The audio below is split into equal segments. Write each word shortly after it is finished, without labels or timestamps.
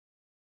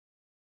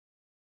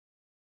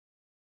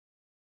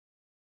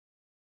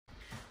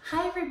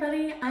Hi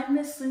everybody, I'm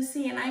Miss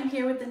Lucy and I'm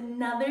here with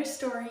another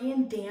story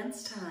in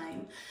dance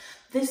time.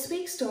 This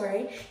week's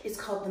story is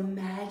called The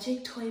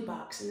Magic Toy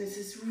Box, and it's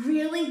this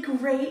really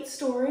great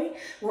story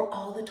where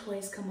all the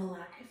toys come alive.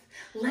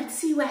 Let's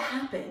see what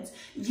happens.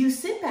 You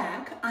sit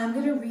back, I'm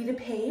gonna read a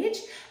page,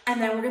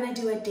 and then we're gonna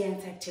do a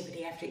dance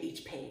activity after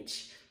each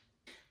page.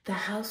 The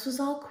house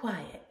was all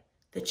quiet,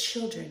 the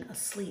children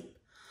asleep.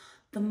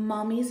 The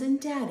mommies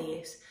and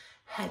daddies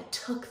had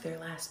took their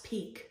last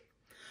peek.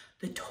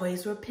 The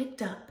toys were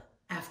picked up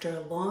after a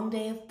long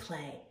day of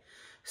play.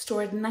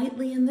 Stored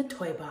nightly in the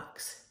toy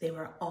box, they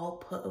were all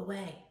put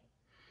away.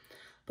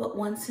 But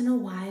once in a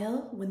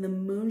while, when the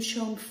moon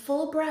shone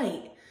full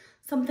bright,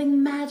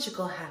 something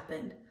magical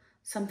happened,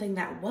 something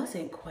that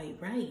wasn't quite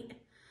right.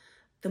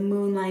 The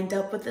moon lined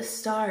up with the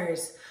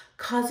stars,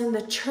 causing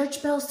the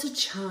church bells to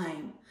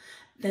chime.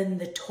 Then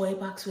the toy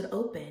box would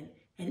open,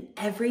 and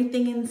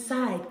everything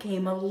inside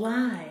came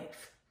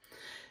alive.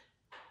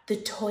 The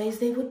toys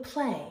they would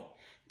play,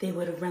 they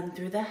would run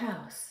through the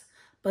house,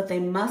 but they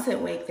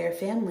mustn't wake their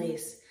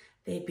families.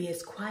 They'd be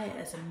as quiet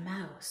as a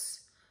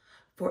mouse.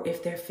 For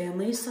if their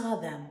families saw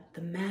them,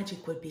 the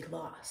magic would be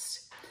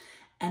lost.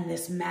 And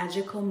this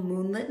magical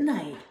moonlit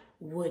night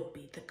would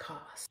be the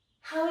cost.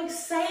 How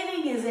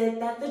exciting is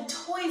it that the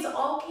toys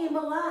all came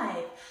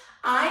alive?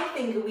 I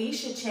think we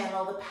should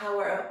channel the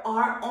power of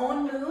our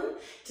own moon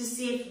to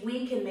see if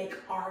we can make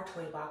our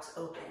toy box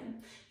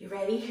open. You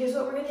ready? Here's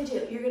what we're gonna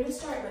do. You're gonna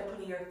start by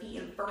putting your feet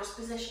in first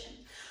position.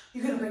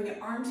 You're gonna bring your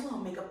arms low,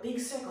 make a big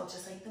circle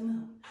just like the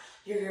moon.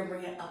 You're gonna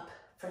bring it up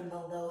from the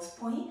lowest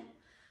point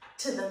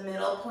to the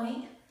middle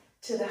point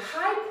to the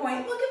high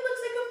point. Look, it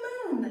looks like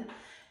a moon.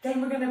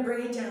 Then we're gonna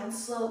bring it down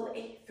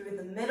slowly through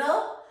the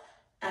middle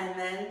and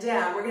then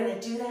down. We're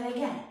gonna do that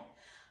again.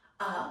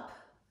 Up,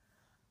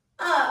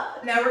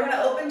 up. Now we're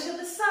gonna open to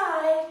the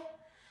side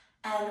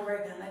and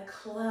we're gonna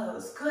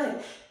close.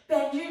 Good.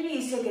 Bend your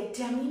knees, take a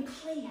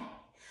demi-plie.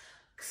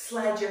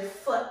 Slide your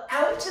foot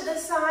out to the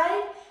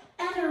side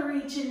and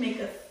reach and make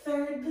a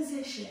third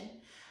position.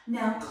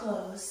 Now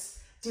close.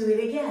 Do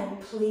it again.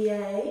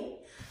 Plie,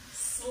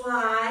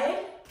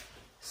 slide,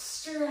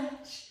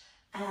 stretch,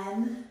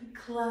 and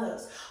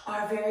close.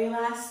 Our very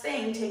last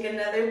thing, take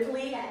another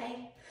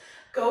plie.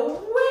 Go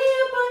way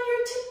up on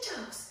your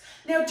tiptoes.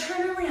 Now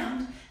turn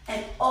around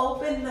and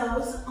open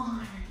those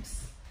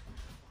arms.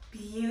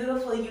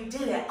 Beautiful, you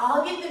did it.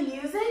 I'll get the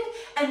music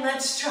and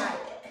let's try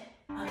it.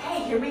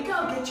 Okay, here we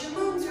go. Get your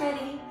moons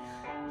ready.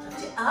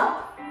 Lift it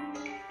up,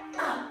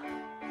 up,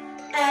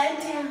 and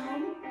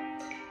down,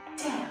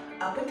 down.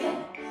 Up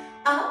again,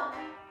 up,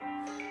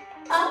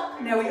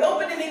 up. Now we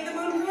open and make the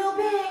moon real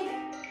big.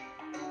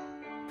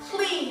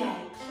 Plie,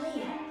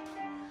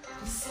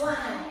 plie,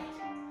 slide,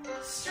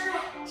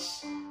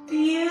 stretch.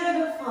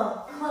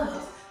 Beautiful,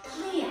 close.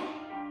 Plie,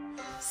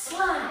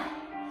 slide,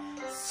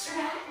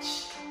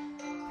 stretch,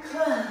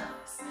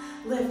 close.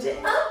 Lift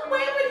it up,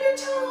 way up on your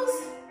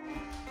toes.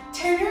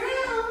 Turn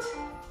around.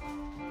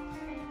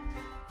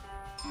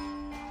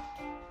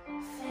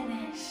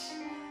 Finish.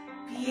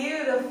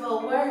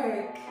 Beautiful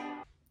work.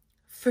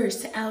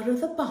 First out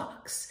of the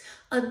box,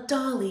 a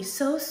dolly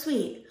so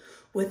sweet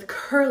with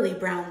curly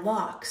brown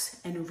locks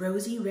and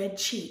rosy red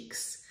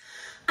cheeks.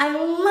 I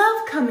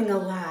love coming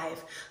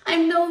alive.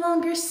 I'm no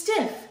longer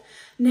stiff.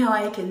 Now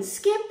I can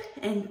skip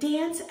and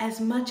dance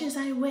as much as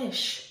I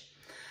wish.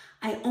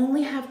 I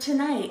only have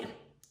tonight.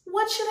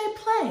 What should I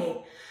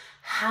play?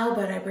 How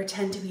about I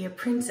pretend to be a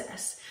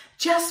princess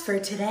just for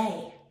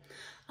today?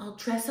 I'll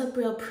dress up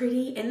real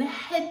pretty and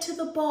head to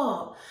the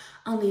ball.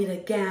 I'll need a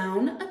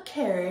gown, a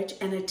carriage,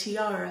 and a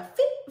tiara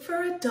fit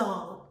for a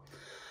doll.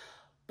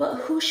 But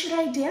who should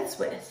I dance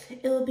with?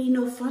 It'll be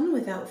no fun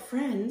without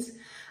friends.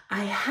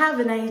 I have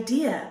an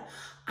idea.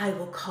 I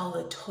will call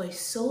the toy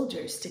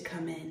soldiers to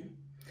come in.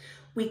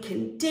 We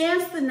can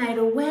dance the night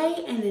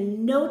away, and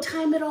in no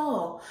time at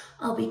all,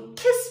 I'll be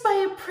kissed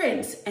by a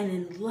prince, and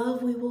in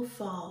love we will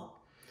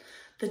fall.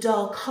 The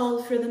doll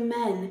called for the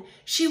men.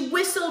 She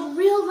whistled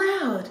real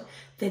loud.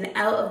 Then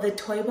out of the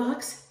toy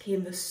box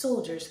came the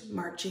soldiers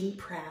marching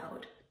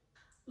proud.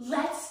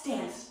 Let's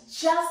dance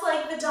just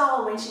like the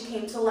doll when she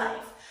came to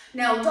life.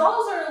 Now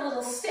dolls are a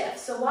little stiff,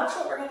 so watch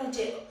what we're gonna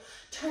do.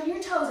 Turn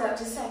your toes out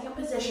to second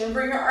position,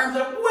 bring your arms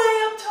up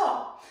way up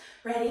tall.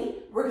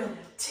 Ready? We're gonna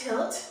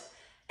tilt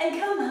and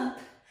come up,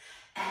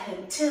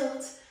 and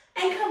tilt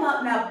and come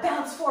up. Now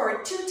bounce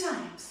forward 2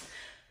 times.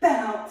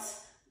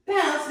 Bounce,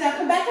 bounce, now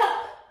come back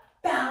up.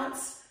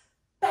 Bounce,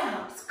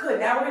 bounce. Good,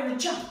 now we're gonna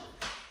jump.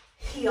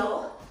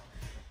 Heel,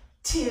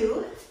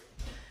 2,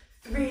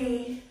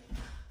 3,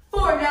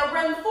 4. Now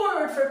run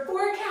forward for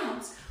 4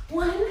 counts.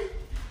 1,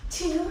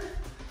 2,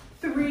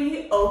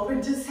 3,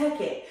 open to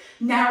second.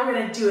 Now we're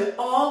gonna do it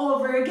all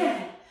over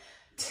again.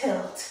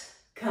 Tilt,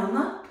 come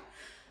up,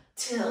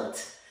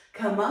 tilt,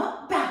 come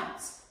up,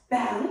 bounce,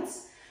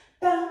 bounce,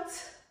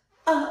 bounce,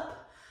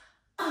 up,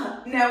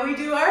 up. Now we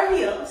do our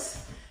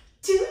heels.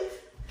 2,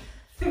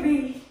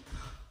 3,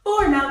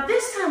 4. Now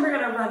this time we're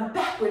gonna run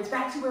backwards,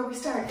 back to where we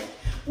started.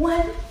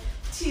 1,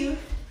 2,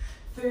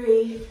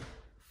 3,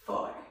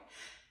 4.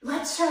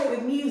 Let's try it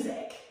with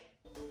music.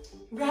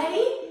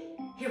 Ready?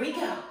 Here we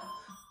go.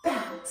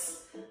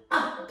 Bounce,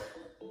 up,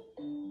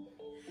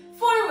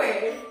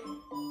 forward,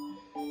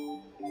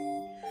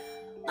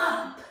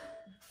 up,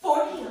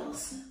 4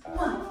 heels.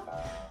 1,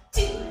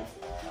 2,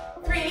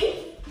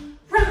 3,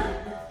 run,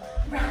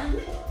 run,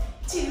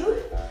 2,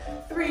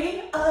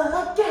 3,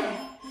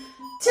 again.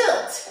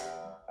 Tilt,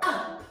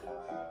 up,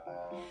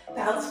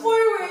 bounce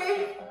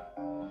forward,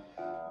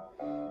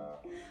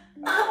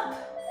 up,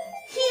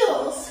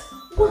 heels.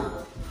 1,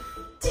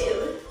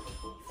 2,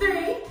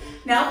 3.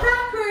 Now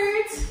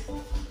backwards.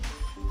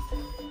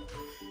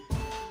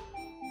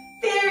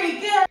 Very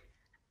good.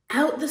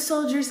 Out the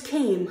soldiers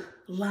came,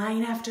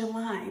 line after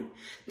line.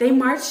 They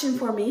marched in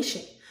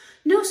formation,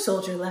 no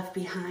soldier left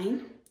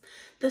behind.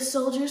 The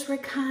soldiers were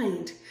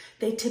kind.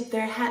 They tipped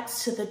their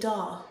hats to the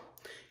doll.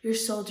 Your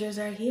soldiers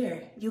are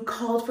here. You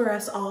called for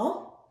us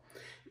all?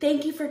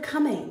 Thank you for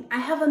coming. I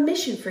have a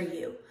mission for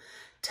you.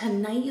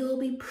 Tonight you will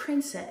be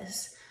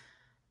princess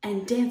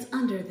and dance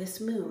under this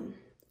moon.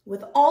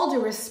 With all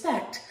due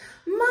respect,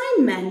 my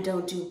men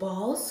don't do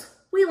balls.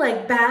 We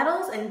like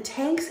battles and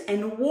tanks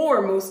and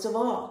war most of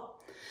all.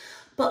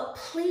 But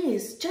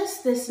please,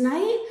 just this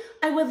night,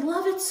 I would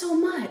love it so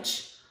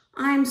much.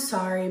 I'm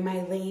sorry,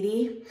 my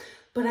lady,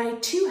 but I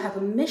too have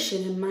a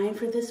mission in mind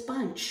for this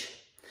bunch.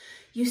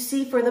 You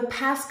see, for the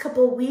past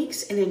couple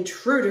weeks, an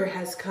intruder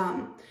has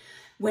come.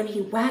 When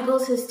he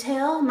waggles his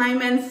tail, my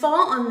men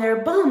fall on their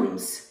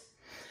bums.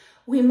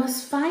 We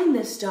must find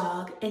this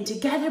dog and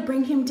together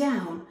bring him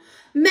down.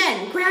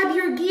 Men, grab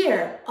your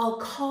gear. I'll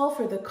call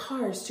for the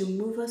cars to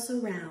move us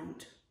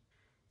around.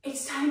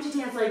 It's time to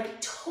dance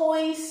like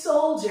toy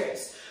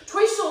soldiers.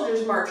 Toy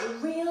soldiers march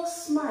real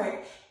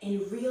smart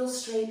in real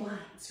straight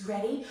lines.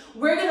 Ready?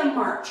 We're gonna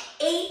march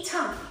 8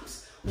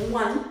 times.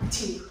 1,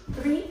 2,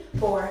 3,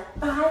 4,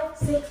 5,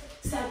 6,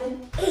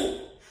 7,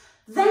 8.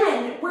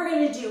 Then we're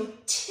gonna do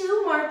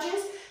 2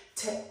 marches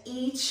to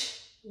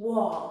each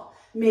wall,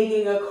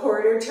 making a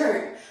quarter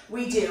turn.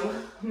 We do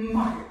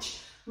march,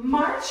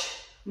 march,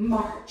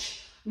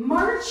 march,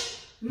 march,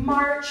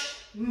 march,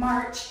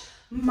 march,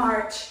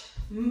 march,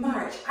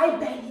 march. I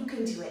bet you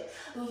can do it.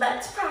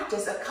 Let's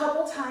practice a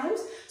couple times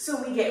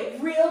so we get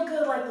real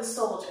good like the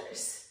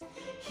soldiers.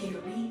 Here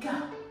we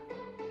go.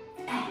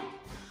 And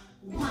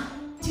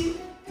 1, 2,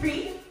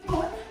 3,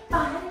 4,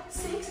 5,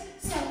 6,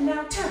 7.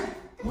 Now turn.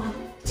 1,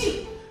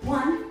 2,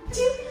 1,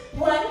 2,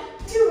 1,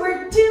 2.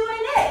 We're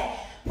doing it.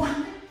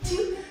 1,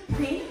 2,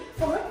 3,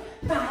 4,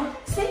 5,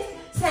 6,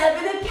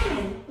 7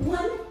 again.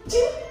 1,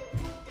 2.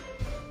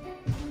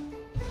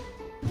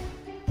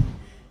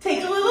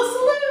 Take a little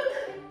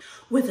salute.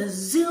 With a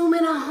zoom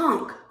and a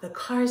honk, the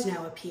cars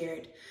now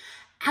appeared.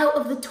 Out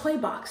of the toy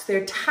box,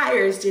 their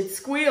tires did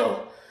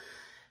squeal.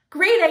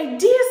 Great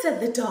idea, said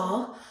the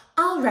doll.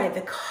 I'll ride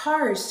the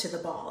cars to the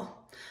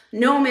ball.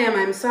 No, ma'am,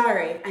 I'm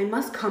sorry. I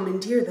must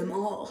commandeer them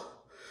all.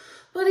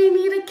 But I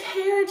need a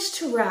carriage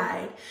to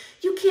ride.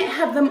 You can't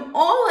have them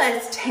all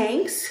as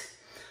tanks.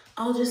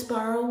 I'll just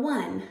borrow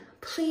 1,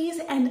 please,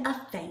 and a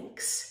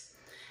thanks.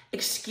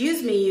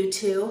 Excuse me, you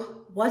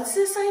two. What's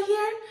this I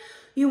hear?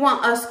 You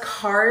want us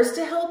cars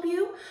to help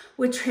you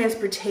with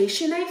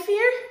transportation, I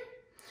fear?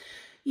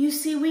 You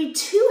see, we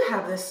too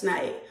have this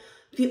night,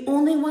 the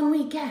only one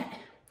we get.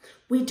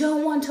 We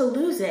don't want to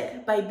lose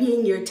it by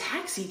being your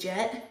taxi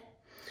jet.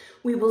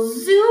 We will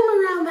zoom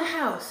around the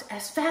house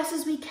as fast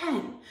as we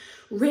can.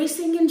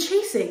 Racing and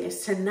chasing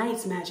is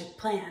tonight's magic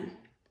plan.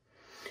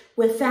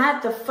 With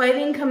that, the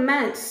fighting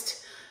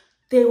commenced.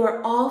 They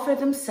were all for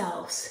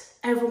themselves.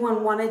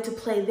 Everyone wanted to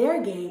play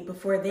their game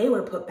before they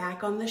were put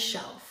back on the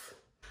shelf.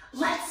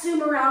 Let's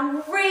zoom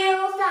around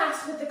real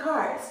fast with the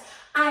cars.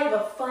 I have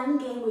a fun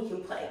game we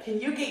can play.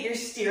 Can you get your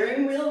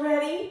steering wheel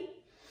ready?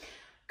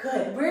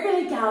 Good, we're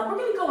gonna gallop. We're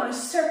gonna go in a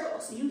circle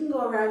so you can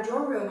go around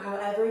your room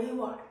however you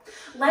want.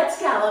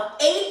 Let's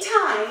gallop 8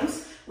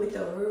 times with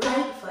the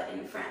right foot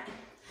in front.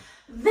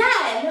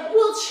 Then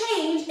we'll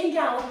change and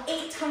gallop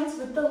 8 times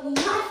with the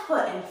left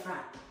foot in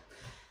front.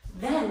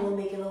 Then we'll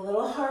make it a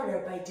little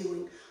harder by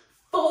doing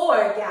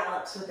 4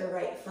 gallops with the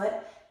right foot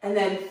and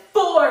then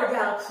 4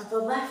 gallops with the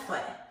left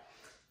foot.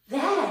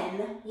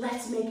 Then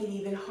let's make it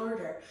even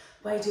harder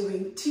by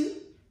doing 2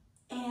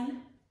 and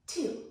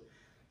 2.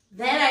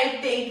 Then I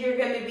think you're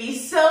gonna be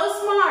so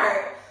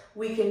smart.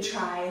 We can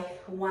try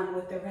 1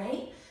 with the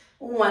right,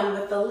 1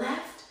 with the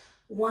left,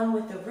 1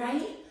 with the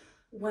right,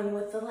 1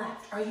 with the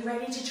left. Are you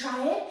ready to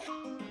try it?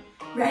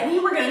 Ready?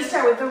 We're gonna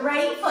start with the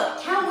right foot.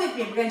 Count with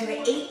me. We're gonna do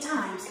it 8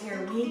 times.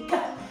 Here we go.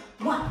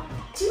 1,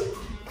 2,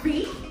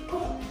 3,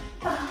 4,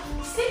 5,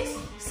 6,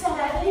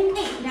 7,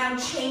 8. Now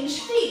change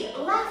feet.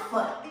 Left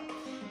foot.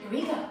 Here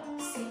we go.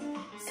 6,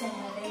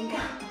 7, go.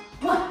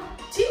 1,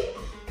 2,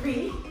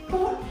 3,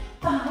 4,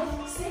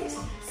 5, 6,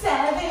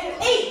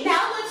 7, 8.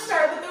 Now let's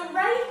start with the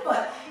right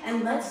foot.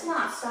 And let's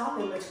not stop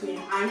in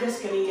between. I'm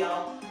just gonna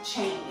yell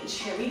change.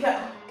 Here we go.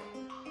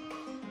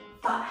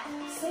 5,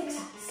 6,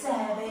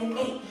 7,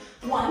 8.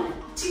 1,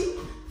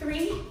 2,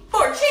 3,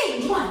 4.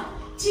 Change. 1,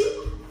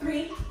 2,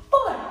 3,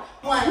 4.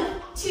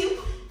 1, 2,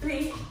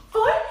 3,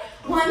 4.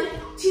 1,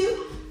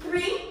 2,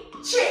 3.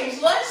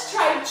 Change. Let's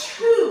try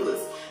true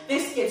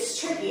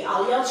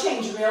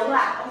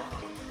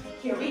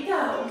Here we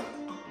go.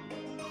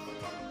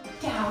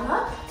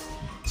 Gallop,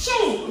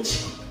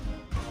 change,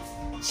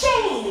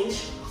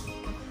 change,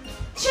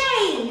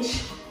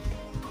 change,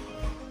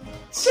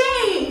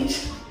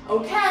 change.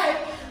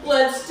 Okay,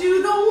 let's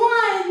do the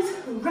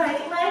ones.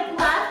 Right leg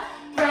left,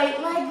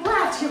 right leg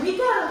left. Here we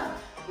go.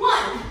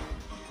 One,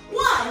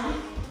 one,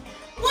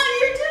 one.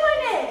 You're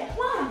doing it.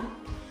 One,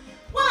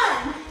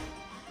 one,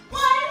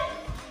 one,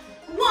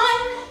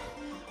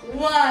 one,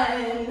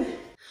 one.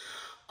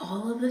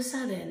 All of a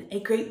sudden, a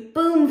great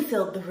boom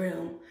filled the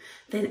room.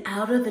 Then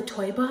out of the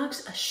toy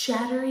box, a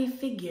shadowy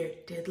figure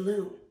did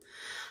loom.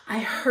 I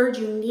heard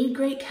you need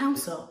great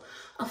counsel.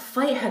 A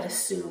fight had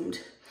assumed.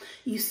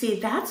 You see,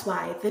 that's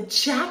why the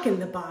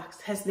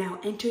Jack-in-the-Box has now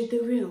entered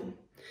the room.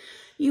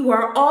 You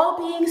are all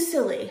being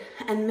silly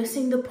and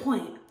missing the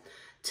point.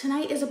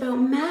 Tonight is about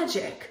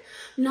magic,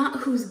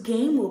 not whose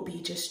game will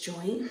be just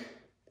joint.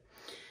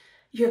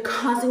 You're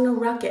causing a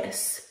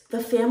ruckus.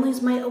 The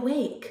families might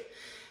awake.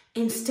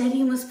 Instead,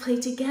 you must play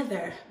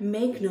together.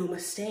 Make no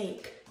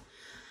mistake.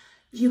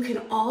 You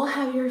can all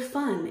have your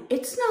fun.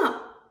 It's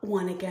not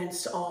one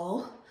against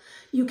all.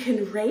 You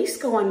can race,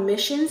 go on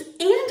missions,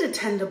 and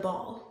attend a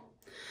ball.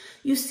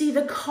 You see,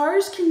 the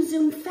cars can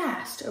zoom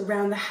fast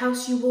around the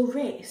house you will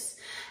race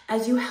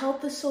as you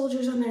help the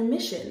soldiers on their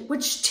mission,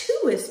 which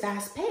too is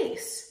fast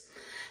paced.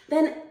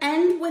 Then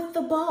end with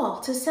the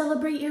ball to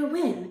celebrate your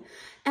win.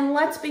 And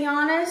let's be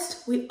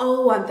honest, we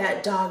all want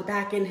that dog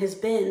back in his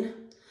bin.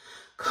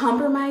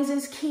 Compromise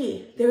is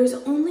key. There is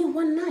only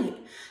one night.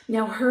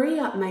 Now hurry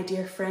up, my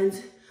dear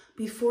friends,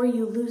 before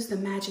you lose the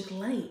magic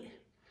light.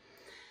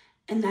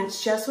 And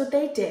that's just what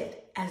they did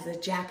as the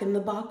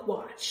Jack-in-the-Box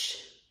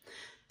watched.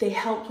 They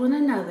helped one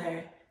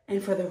another,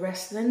 and for the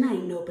rest of the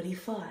night, nobody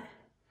fought.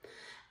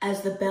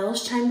 As the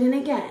bells chimed in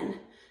again,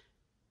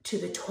 to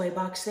the toy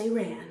box they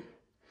ran.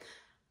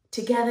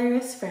 Together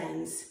as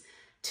friends,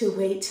 to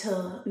wait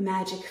till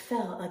magic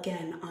fell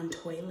again on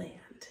Toyland.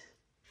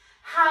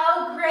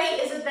 How great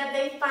is it that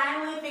they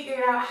finally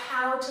figured out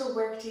how to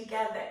work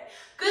together?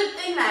 Good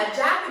thing that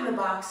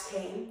Jack-in-the-Box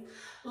came.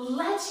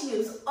 Let's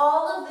use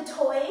all of the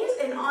toys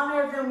in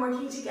honor of them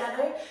working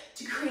together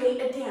to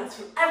create a dance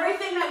from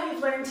everything that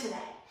we've learned today.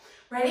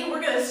 Ready?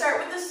 We're going to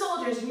start with the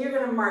soldiers, and you're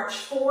going to march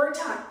 4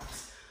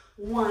 times.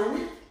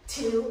 1,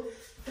 2,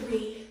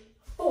 3,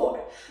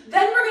 4.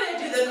 Then we're going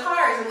to do the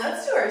cars, and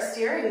let's do our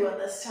steering wheel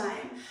this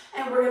time.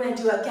 And we're going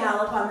to do a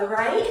gallop on the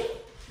right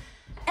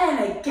and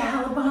a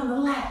gallop on the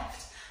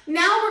left.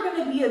 Now we're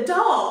going to be a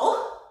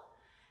doll,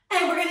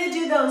 and we're going to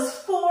do those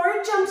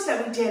 4 jumps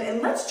that we did.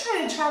 And let's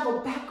try to travel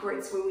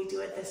backwards when we do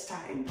it this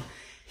time.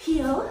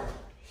 Heel,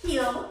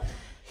 heel,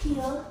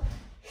 heel,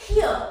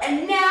 heel.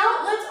 And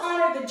now let's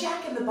honor the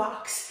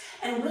Jack-in-the-Box,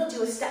 and we'll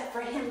do a step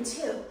for him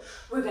too.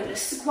 We're going to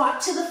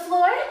squat to the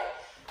floor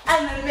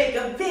and then make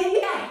a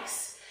big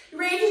X. You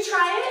ready to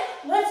try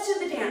it? Let's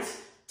do the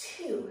dance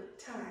 2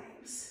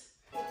 times.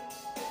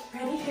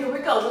 Ready? Here we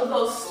go. We'll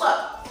go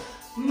slow.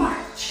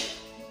 March.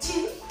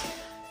 2,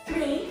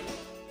 3,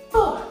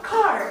 4.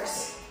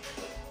 Cars.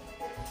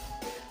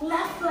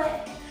 Left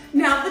foot.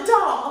 Now the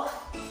doll.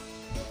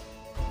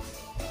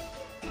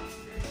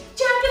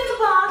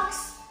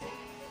 Jack-in-the-Box.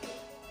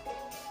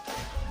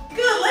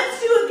 Good. Let's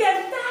do it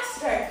again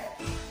faster.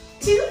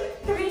 2,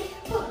 3,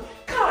 4.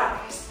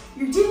 Cars.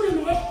 You're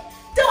doing it.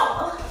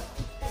 Doll.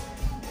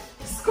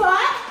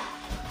 Squat.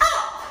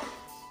 Up.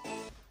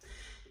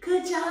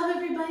 Good job,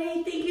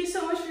 everybody. Thank you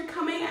so much for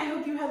coming. I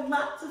hope you had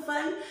lots of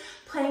fun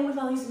playing with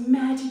all these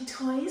magic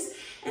toys,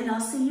 and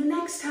I'll see you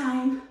next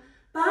time.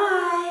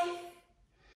 Bye.